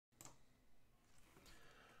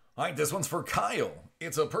All right, this one's for Kyle.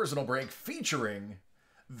 It's a personal break featuring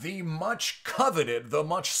the much coveted, the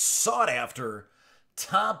much sought after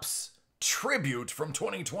TOPPS tribute from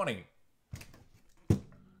 2020.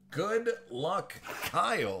 Good luck,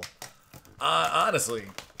 Kyle. Honestly,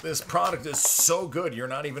 this product is so good, you're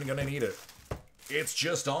not even going to need it. It's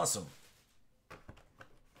just awesome.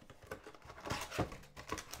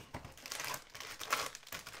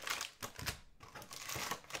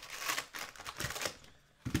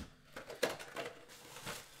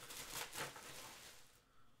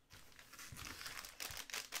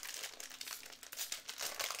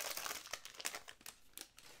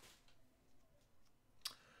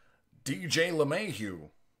 DJ LeMahieu,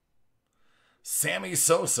 Sammy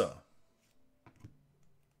Sosa,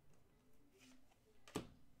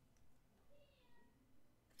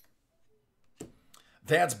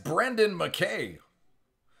 that's Brendan McKay.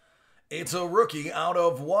 It's a rookie out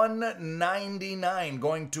of 199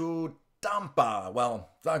 going to Tampa. Well,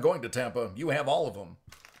 it's not going to Tampa. You have all of them.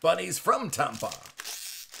 But he's from Tampa.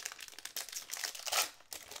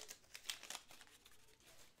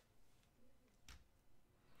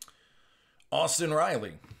 Austin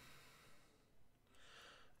Riley,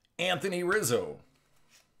 Anthony Rizzo,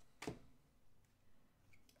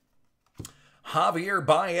 Javier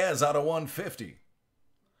Baez out of 150.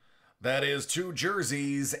 That is 2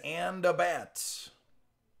 jerseys and a bat.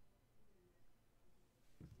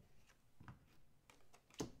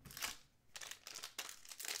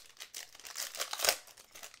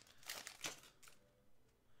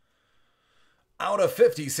 Out of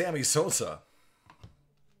 50, Sammy Sosa.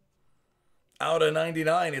 Out of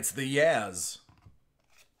 99, it's the Yaz.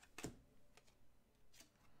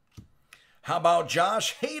 How about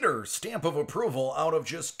Josh Hader? Stamp of approval out of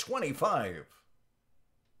just 25.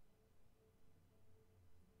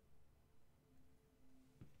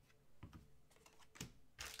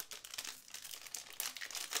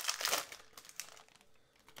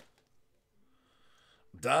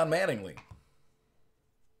 Don Mattingly.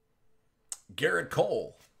 Garrett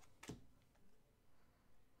Cole.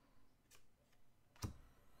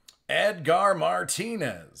 Edgar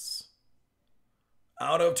Martinez.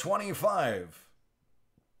 Out of 25.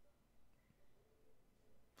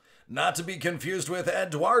 Not to be confused with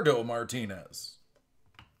Eduardo Martinez,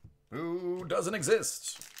 who doesn't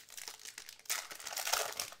exist.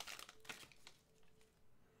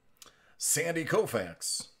 Sandy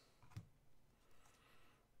Koufax.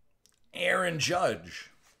 Aaron Judge.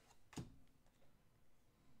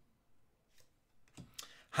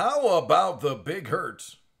 How about the Big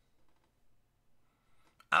Hurt?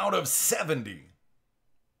 Out of 70.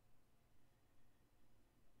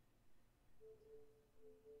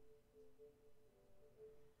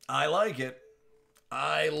 I like it.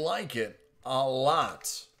 I like it a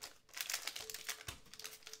lot.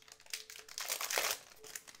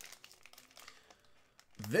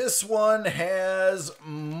 This one has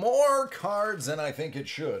more cards than I think it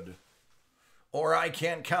should. Or I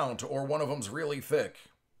can't count, or one of them's really thick.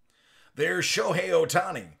 There's Shohei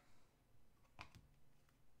Ohtani.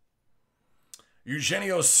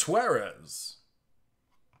 Eugenio Suarez.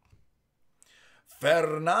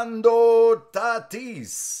 Fernando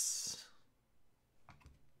Tatis.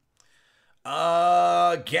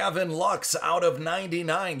 Gavin Lux out of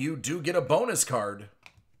 99. You do get a bonus card.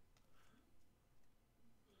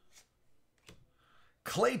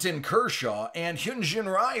 Clayton Kershaw and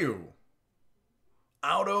Hyunjin Ryu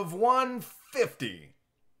out of 150.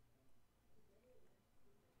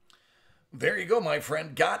 There you go, my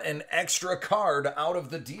friend. Got an extra card out of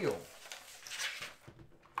the deal.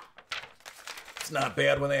 It's not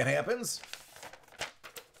bad when that happens.